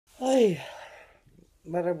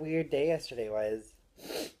What a weird day yesterday was.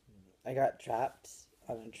 I got trapped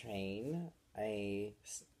on a train. I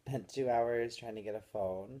spent 2 hours trying to get a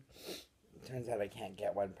phone. Turns out I can't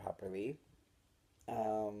get one properly.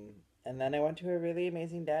 And then I went to a really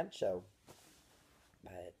amazing dance show.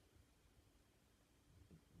 But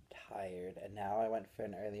tired. And now I went for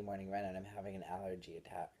an early morning run and I'm having an allergy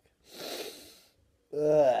attack.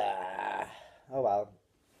 Ugh. Oh well.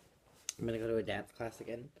 I'm gonna go to a dance class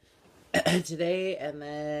again today, and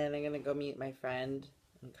then I'm gonna go meet my friend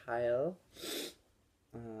Kyle.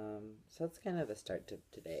 So that's kind of the start to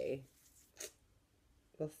today.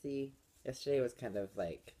 We'll see. Yesterday was kind of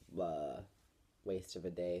like waste of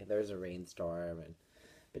a day. There was a rainstorm,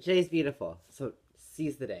 but today's beautiful. So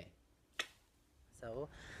seize the day. So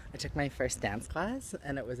I took my first dance class,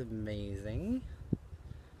 and it was amazing.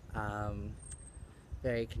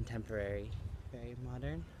 Very contemporary, very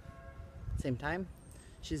modern. Same time,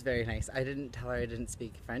 she's very nice. I didn't tell her I didn't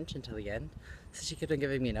speak French until the end, so she kept on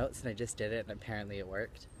giving me notes, and I just did it, and apparently it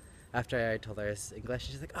worked. After I told her it was English,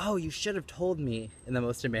 she's like, "Oh, you should have told me," in the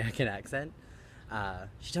most American accent.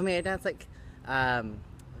 She told me I dance like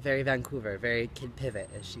very Vancouver, very Kid Pivot,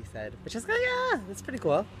 as she said, which I was like, yeah, that's pretty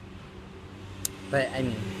cool. But I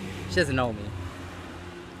mean, she doesn't know me.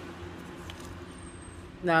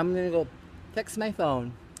 Now I'm gonna go fix my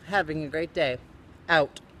phone. Having a great day.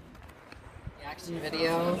 Out. Reaction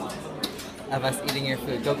video of us eating your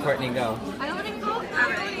food. Go, Courtney, go. I don't want to go. I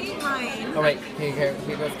want to eat mine. Oh wait, here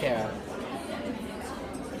goes Kara.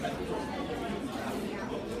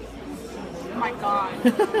 Oh my god.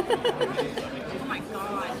 Oh my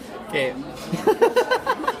god. Okay.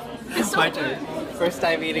 It's my turn. First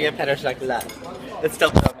time eating a pâte au chocolat. It's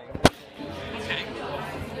still filming. Okay.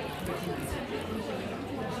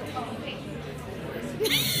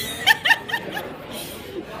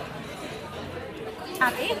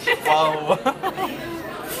 Happy? Wow.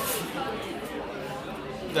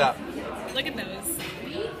 Yeah. Look at those.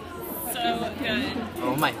 So good.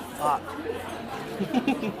 Oh my fuck.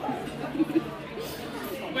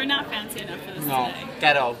 We're not fancy enough for this No. today.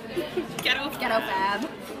 Ghetto. Ghetto fab.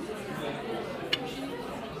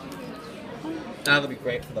 That'll be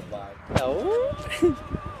great for the vlog. Oh.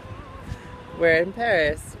 We're in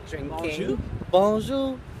Paris drinking. Bonjour.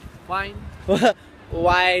 Bonjour. Wine.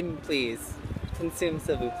 Wine, please. Consume,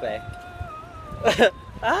 s'il vous plaît.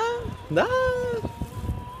 No.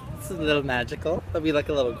 It's a little magical. That'll be like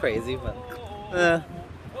a little crazy, but.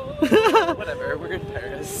 Whatever, we're in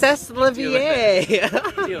Paris. C'est la vie.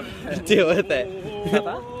 Deal with it. Deal with it. Ça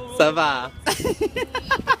va? Ça va.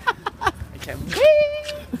 I can't wait.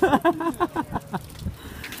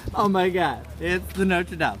 Oh my god, it's the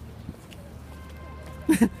Notre Dame.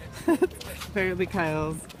 Apparently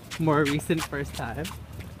Kyle's more recent first time.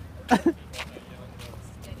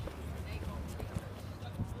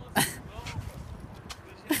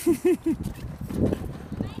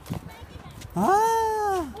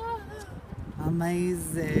 Ah,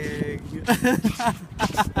 amazing.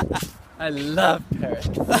 I love Paris.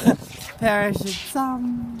 Paris is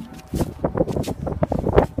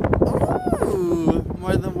Ooh,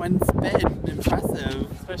 more than one spin.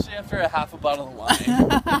 Impressive. Especially after a half a bottle of wine.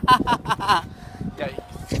 Yikes.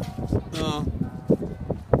 Oh.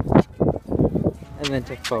 And then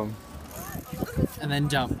take foam. And then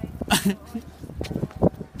jump.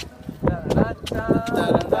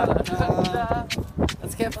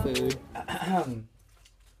 Let's get food.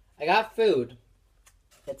 I got food.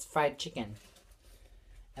 It's fried chicken.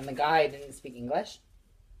 And the guy didn't speak English.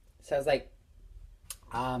 So I was like,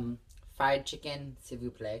 fried chicken, s'il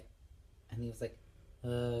vous plaît. And he was like,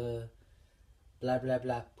 blah, blah,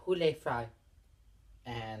 blah, poulet fry.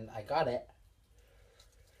 And I got it.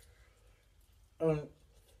 It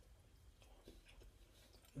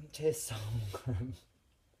tastes so good.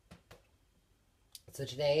 So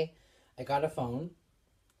today, I got a phone.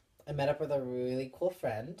 I met up with a really cool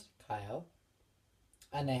friend, Kyle.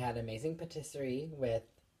 And I had amazing patisserie with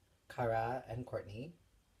Kara and Courtney.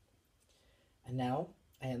 And now,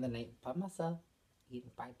 I end the night by myself,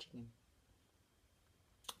 eating fried chicken.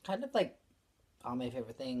 Kind of like all my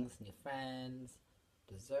favorite things, new friends,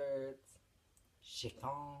 desserts, chicken,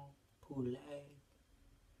 poulet.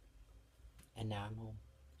 And now I'm home.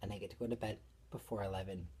 And I get to go to bed before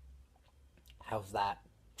 11. How's that?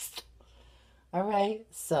 Alright,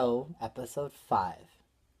 so episode 5.